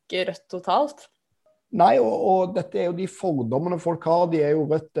utelukker Rødt totalt. Nei, og dette jo de fordommene folk har. De jo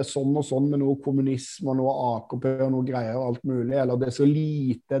Rødt sånn og sånn med noe kommunisme og noe AKP og noe greier og alt mulig. Eller det så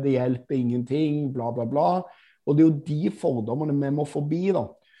lite, det hjelper ingenting, bla bla bla. Og det jo de fordommene vi må forbi da.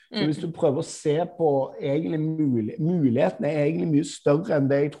 Så hvis du prøver å se på egentlig mulighetene egentlig mye større enn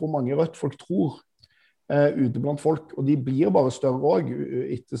det jeg tror mange Rødt-folk tror ute blant folk, og de blir bare større også,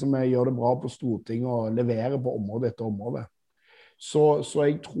 ettersom jeg gjør det bra på Stortinget og leverer på område etter område. Så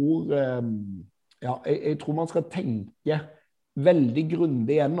jeg tror, jeg tror man skal tenke veldig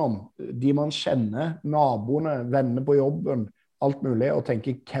grundig gjennom de man kjenner, naboene, venner på jobben, alt mulig, og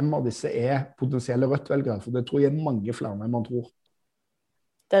tenke hvem av disse potensielle Rødt-velgere, for det tror jeg mange flere enn man tror.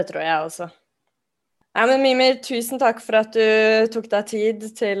 Det tror jeg også. Nei, men Mimir, tusen takk for at du tok deg tid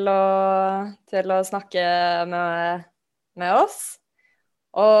til å snakke med oss.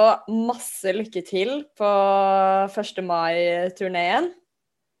 Og masse lykke til på 1. mai-turneen.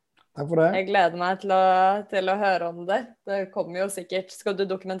 Takk for det. Jeg gleder meg til å høre om det. Det kommer jo sikkert. Skal du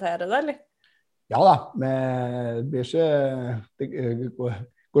dokumentere det, eller? Ja da, det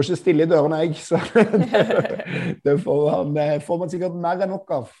går ikke stille i dørene, jeg. Så det får man sikkert mer enn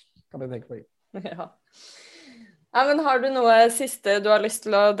nok av, kan jeg tenke på. Ja. Ja, men har du noe siste du har lyst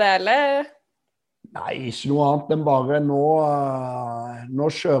til å dele? Nei, ikke noe annet enn bare nå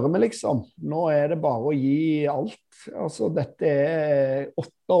kjører vi liksom. Nå det bare å gi alt. Altså, dette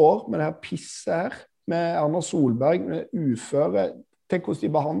 8 år med det her pisset her, med Erna Solberg, med uføre. Tenk hvordan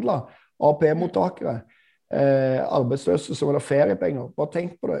de behandler AP-mottakere. Arbeidsløse som vil ha feriepenger. Bare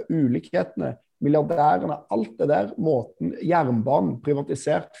tenk på det, ulikhetene, milliardærene, alt det der, måten, jernbanen,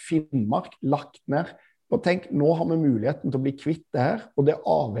 privatisert, Finnmark, lagt ned. Bare tenk, nå har vi muligheten til å bli kvitt det her, og det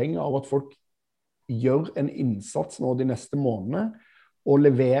avhenger av at folk gjør en innsats nå de neste månedene, og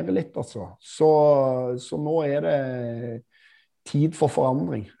leverer litt, altså. Så nå det tid for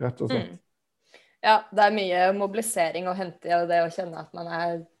forandring, rett og slett. Ja, det mye mobilisering å hente i, og det å kjenne at man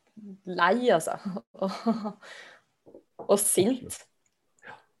lei, altså. Og sint.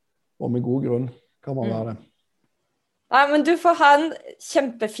 Og med god grunn kan man være det. Nei, men du får ha en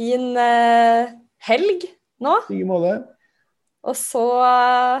kjempefin helg nå. I måte. Og så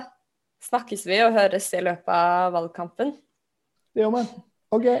snakkes vi og høres i løpet av valgkampen. Det gjør vi.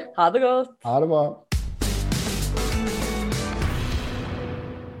 Ok. Ha det godt. Ha det bra.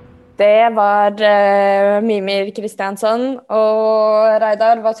 Det var Mimir Kristiansson. Og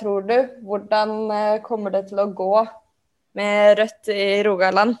Reidar, hva tror du? Hvordan kommer det til å gå med Rødt i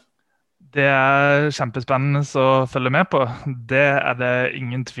Rogaland? Det kjempespennende å følge med på. Det det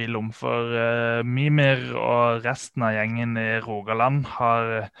ingen tvil om, for Mimir og resten av gjengen i Rogaland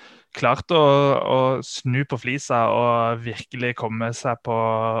har klart å snu på flisa og virkelig komme seg på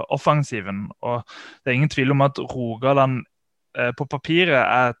offensiven. Og det ingen tvil om at Rogaland på papiret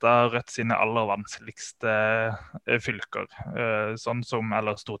et av Rødt sine aller vanskeligste fylker, sånn som,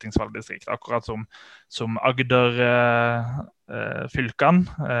 eller stortingsvalgdistrikt, akkurat som Agder fylkene,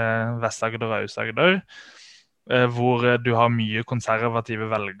 Vest-Agder og Aust-Agder, hvor du har mye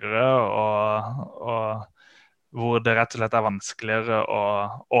konservative velgere, og hvor det rett og slett vanskeligere å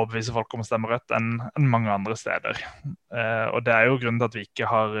overbevise folk om å stemme Rødt enn mange andre steder. Og det jo grunnen til at vi ikke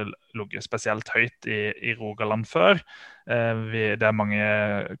har ligget spesielt høyt i Rogaland før. Det mange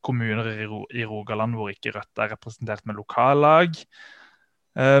kommuner i Rogaland hvor ikke Rødt representert med lokallag.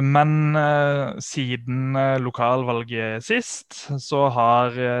 Men siden lokalvalget sist, så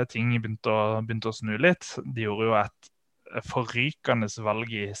har ting begynt å snu litt. De gjorde jo et forrykende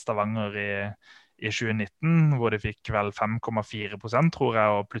valg i Stavanger i 2019, hvor de fikk vel 5,4%, tror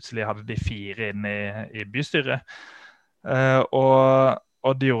jeg, og plutselig hadde de 4 inne i bystyret. Og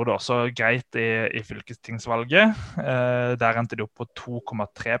Og de gjorde det også greit i fylkestingsvalget. Der endte de opp på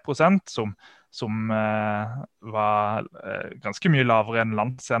 2,3%, som var ganske mye lavere enn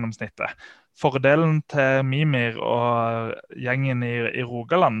landsgjennomsnittet. Fordelen til Mimir og gjengen i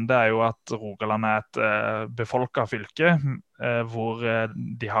Rogaland, det jo at Rogaland et befolket fylke, hvor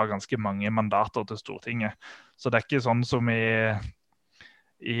de har ganske mange mandater til Stortinget. Så det ikke sånn som i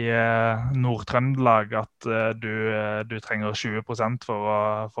Nord-Trøndelag at du trenger 20%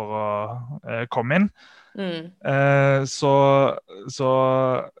 for å komme inn. Så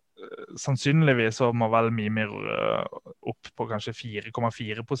sannsynligvis så må vel Mimir opp på kanskje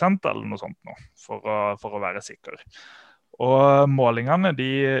 4,4% eller noe sånt nå, for å være sikker. Og målingene,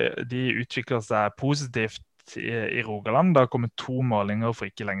 de utvikler seg positivt i Rogaland. Det har kommet 2 målinger for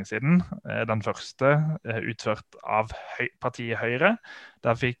ikke lenge siden. Den første utført av partiet Høyre.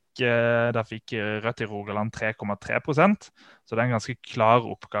 Der fikk Rødt i Rogaland 3,3%, så det en ganske klar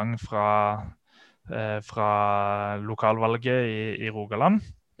oppgang fra lokalvalget i Rogaland.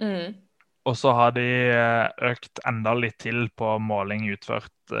 Og så har de økt enda litt til på måling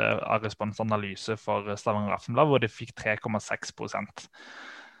utført av responsanalyse for Stavanger Aftenblad, hvor de fikk 3,6%.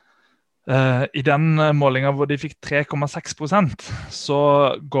 I den målingen hvor de fikk 3,6%, så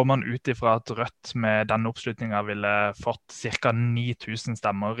går man ut ifra at Rødt med den oppslutningen ville fått ca. 9000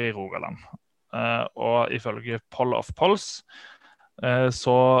 stemmer i Rogaland. Og ifølge Poll of Polls,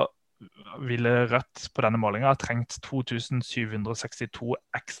 så ville Rødt på denne målingen ha trengt 2762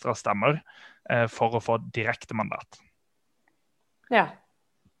 ekstra stemmer for å få direkte mandat. Ja.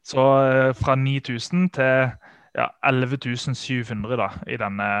 Så fra 9000 til 11.700 da, i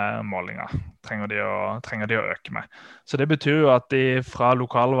denne målingen trenger de å øke med. Så det betyr jo at de fra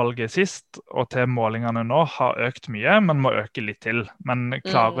lokalvalget sist og til målingene nå har økt mye, men må øke litt til. Men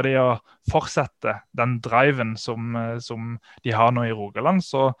klarer de å fortsette den driven som de har nå i Rogaland,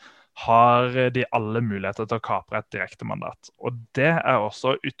 så har de alle muligheter til å kapre et direkte mandat. Og det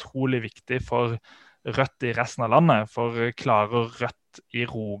også utrolig viktig for Rødt i resten av landet, for klarer Rødt i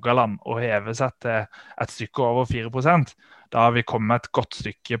Rogaland å heve seg til et stykke over 4%, da har vi kommet et godt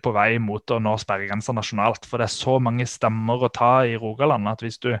stykke på vei mot å nå sperregrenser nasjonalt, for det så mange stemmer å ta i Rogaland, at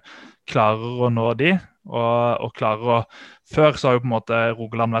hvis du klarer å nå de, og klarer å... Før så har jo på en måte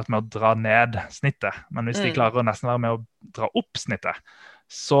Rogaland vært med å dra ned snittet, men hvis de klarer å nesten være med å dra opp snittet,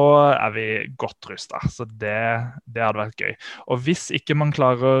 så vi godt rustet. Så det hadde vært gøy. Og hvis ikke man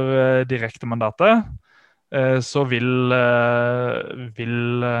klarer direkte mandatet, så vil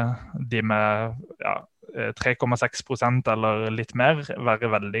de med 3,6% eller litt mer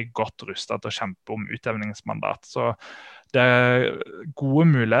være veldig godt rustet til å kjempe om utjevningsmandat. Så det gode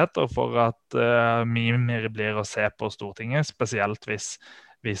muligheter for at Mimir blir å se på Stortinget, spesielt hvis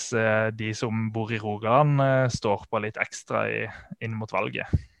de som bor i Rogaland står på litt ekstra inn mot valget.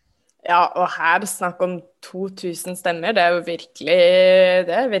 Ja, og her snakk om 2000 stemmer, det jo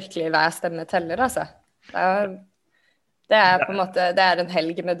virkelig hver stemme teller, altså. Det på en måte, det en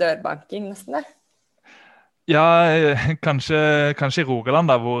helg med dørbanking nesten det. Ja, kanskje i Rogaland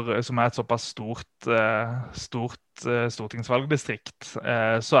da, som et såpass stort stortingsvalgdistrikt,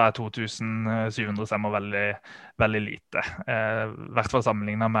 så 2700 stemmer veldig, veldig lite. I hvert fall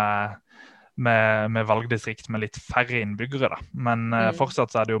sammenlignet med valgdistrikt med litt færre innbyggere da. Men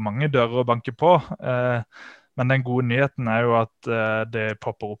fortsatt så det jo mange dører å banke på. Men den gode nyheten jo at det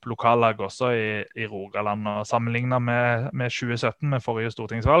popper opp lokallag også i Rogaland, og sammenlignet med 2017 med forrige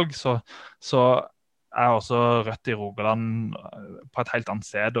stortingsvalg, så også Rødt i Rogaland på et helt annet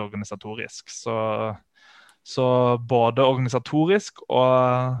sted organisatorisk. Så både organisatorisk og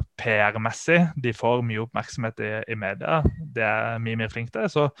PR-messig, de får mye oppmerksomhet i media, det Mimir flink til,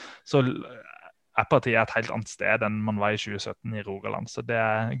 så partiet et helt annet sted enn man var i 2017 i Rogaland, så det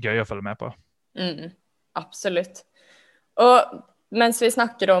gøy å følge med på. Absolutt. Og mens vi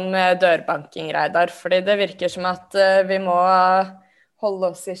snakker om dørbanking, Reidar, fordi det virker som at vi må holde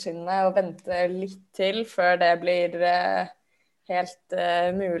oss i skinnet og vente litt til før det blir helt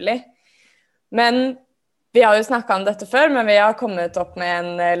mulig. Men vi har jo snakket om dette før, men vi har kommet opp med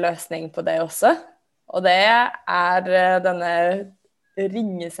en løsning på det også. Og det denne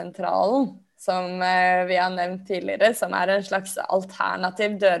ringesentralen som vi har nevnt tidligere, som en slags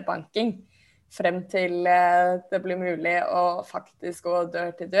alternativ dørbanking frem til det blir mulig å faktisk gå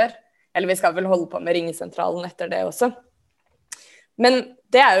dør til dør. Eller vi skal vel holde på med ringesentralen etter det også. Men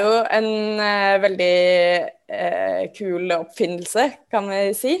det jo en veldig kul oppfinnelse, kan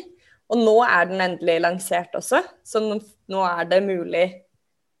vi si. Og nå den endelig lansert også, så nå det mulig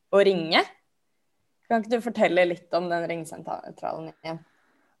å ringe. Kan ikke du fortelle litt om den ringesentralen igjen?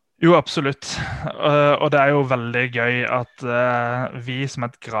 Jo, absolutt. Og det er jo veldig gøy at vi som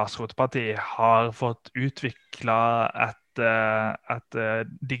et grasrotparti har fått utviklet et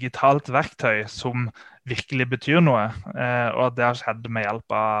digitalt verktøy som virkelig betyr noe, og at det har skjedd med hjelp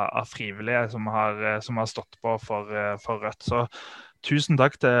av frivillige som har stått på for Rødt. Så tusen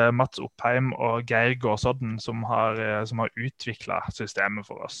takk til Mats Oppheim og Geir Gåsodden som har utviklet systemet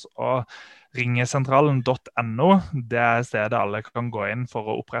for oss. Og ringesentralen.no, det er stedet alle kan gå inn for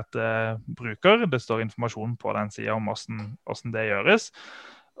å opprette bruker. Det står informasjon på den siden om hvordan det gjøres.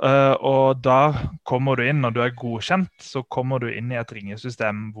 Og da kommer du inn, når du er godkjent, så kommer du inn i et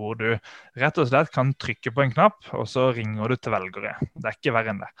ringesystem hvor du rett og slett kan trykke på en knapp, og så ringer du til velgere. Det er ikke verre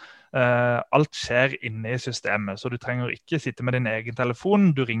enn det. Alt skjer inne i systemet, så du trenger ikke sitte med din egen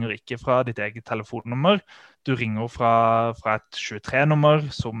telefon, du ringer ikke fra ditt eget telefonnummer, du ringer fra et 23-nummer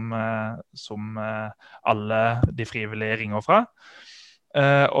som alle de frivillige ringer fra.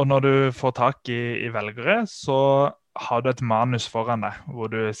 Og når du får tak i velgere, så har du et manus foran deg, hvor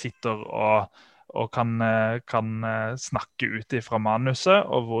du sitter og kan snakke ut ifra manuset,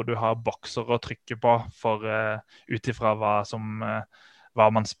 og hvor du har bokser å trykke på ut ifra hva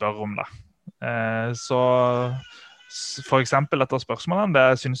man spør om. Så for eksempel etter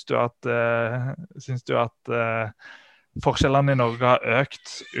spørsmålene, syns du at forskjellene i Norge har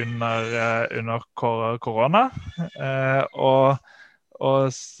økt under korona, og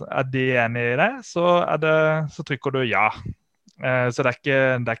er de enige i det, så trykker du ja. Så det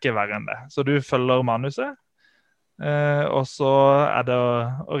er ikke verre enn det. Så du følger manuset, og så er det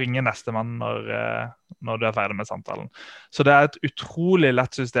å ringe nestemann når du er ferdig med samtalen. Så det er et utrolig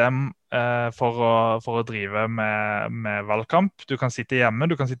lett system for å drive med valgkamp. Du kan sitte hjemme,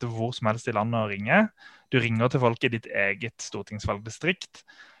 du kan sitte hvor som helst i landet og ringe. Du ringer til folk i ditt eget stortingsvalgdistrikt,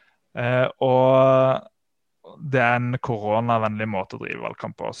 og det er en koronavennlig måte å drive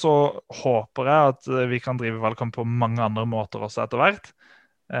valgkamp på. Så håper jeg at vi kan drive valgkamp på mange andre måter også etter hvert.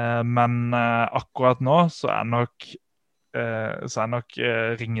 Men akkurat nå så er nok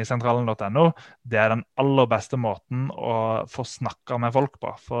ringesentralen.no det er den aller beste måten å få snakket med folk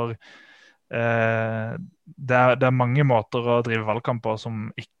på. For det er mange måter å drive valgkamp på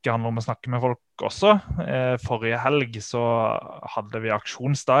som ikke handler om å snakke med folk også. Forrige helg så hadde vi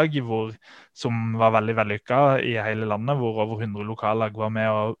aksjonsdag som var veldig vellykket i hele landet, hvor over 100 lokallag var med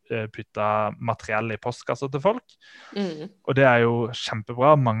og putta materiell i postkasser til folk. Og det er jo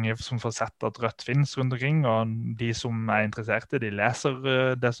kjempebra. Mange som får sett at Rødt finnes rundt omkring, og de som er interesserte, de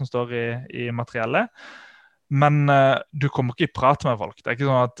leser det som står i materiellet. Men du kommer ikke i prat med folk. Det er ikke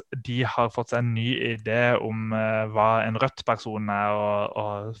sånn at de har fått seg en ny idé om hva en Rødt-person er,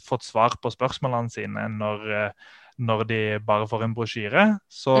 og fått svar på spørsmålene sine når de bare får en brosjyre.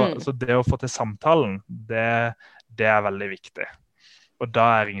 Så det å få til samtalen, det er veldig viktig. Og da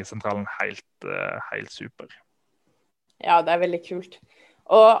er ringesentralen helt super. Ja, det er veldig kult.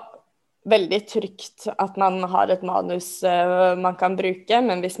 Og veldig trygt at man har et manus man kan bruke,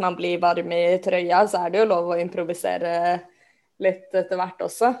 men hvis man blir varm i trøya, så er det jo lov å improvisere litt etter hvert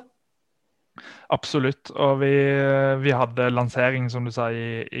også. Absolutt, og vi hadde lansering, som du sa,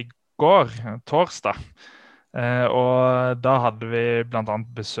 i går, torsdag. Og da hadde vi blant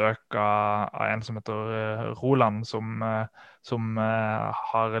annet besøk av en som heter Roland, som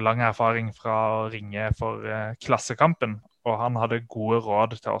har lang erfaring fra å ringe for Klassekampen, og han hadde gode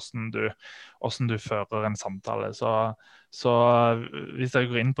råd til hvordan du fører en samtale. Så hvis dere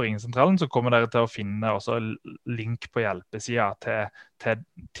går inn på ringesentralen, så kommer dere til å finne også link på hjelpesiden til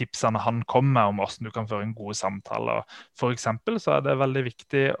tipsene han kommer med om hvordan du kan føre en god samtale. For eksempel så er det veldig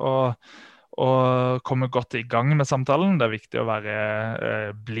viktig å komme godt i gang med samtalen. Det er viktig å være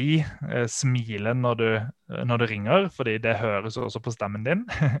blid, smile når du ringer, fordi det høres også på stemmen din.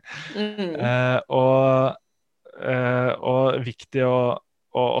 Og viktig å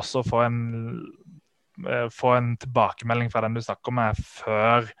også få en tilbakemelding fra den du snakker med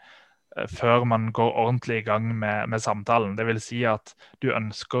før man går ordentlig i gang med samtalen. Det vil si at du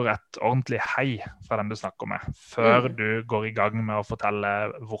ønsker et ordentlig hei fra den du snakker med, før du går i gang med å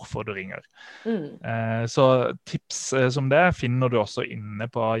fortelle hvorfor du ringer. Så tips som det finner du også inne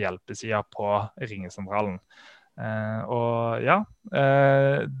på hjelpesiden på ringesentralen. Og ja,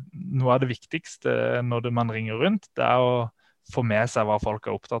 noe av det viktigste når man ringer rundt, det er å få med seg hva folk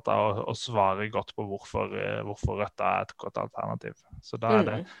er opptatt av, og svare godt på hvorfor Rødt er et godt alternativ. Så da er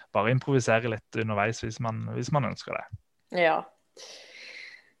det bare å improvisere litt underveis hvis man ønsker det. Ja.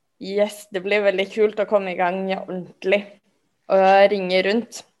 Yes, det blir veldig kult å komme i gang ordentlig og ringe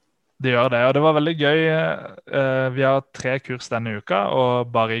rundt. Det gjør det, og det var veldig gøy. Vi har 3 kurs denne uka,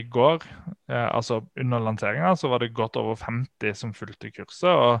 og bare i går, altså under lanseringen, så var det godt over 50 som fulgte kurset,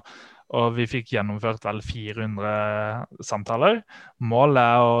 og vi fikk gjennomført vel 400 samtaler. Målet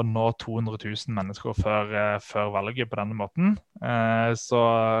er å nå 200 000 mennesker før valget på denne måten. Men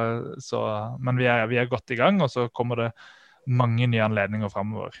vi er godt i gang, og så kommer det mange nye anledninger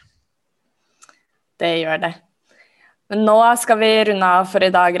fremover. Det gjør det. Men nå skal vi runde av for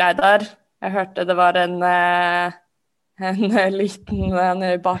i dag, Reidar. Jeg hørte det var en liten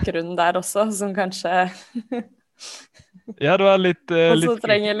bakgrunn der også, som kanskje... Ja, det var litt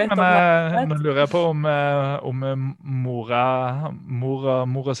trenger litt men nå lurer jeg på om mor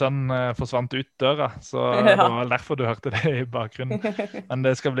og sønn forsvant ut døra, så det var vel derfor du hørte det i bakgrunnen. Men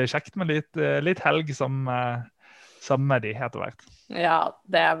det skal bli kjekt med litt helg sammen med de etter hvert. Ja,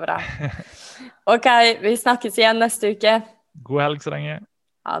 det er bra. Ok, vi snakkes igjen neste uke. God helg så lenge.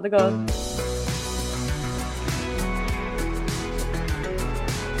 Ha det godt.